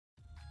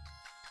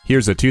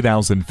Here's a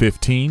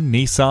 2015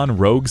 Nissan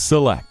Rogue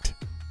Select.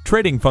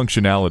 Trading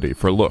functionality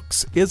for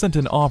looks isn't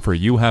an offer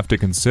you have to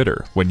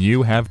consider when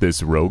you have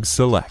this Rogue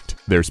Select.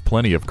 There's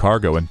plenty of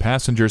cargo and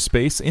passenger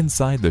space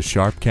inside the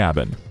sharp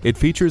cabin. It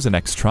features an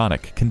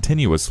Xtronic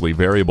continuously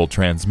variable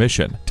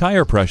transmission,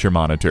 tire pressure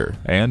monitor,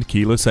 and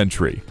keyless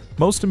entry.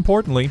 Most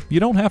importantly, you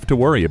don't have to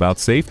worry about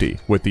safety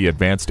with the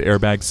advanced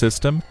airbag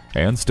system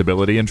and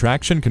stability and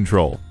traction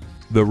control.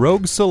 The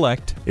Rogue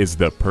Select is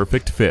the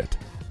perfect fit.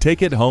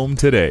 Take it home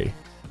today.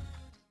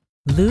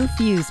 Lou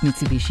Fusz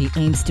Mitsubishi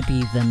aims to be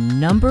the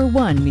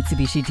 #1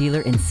 Mitsubishi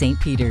dealer in St.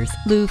 Peters.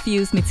 Lou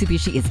Fusz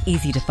Mitsubishi is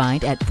easy to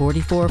find at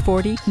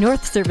 4440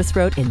 North Service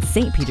Road in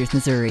St. Peters,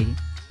 Missouri.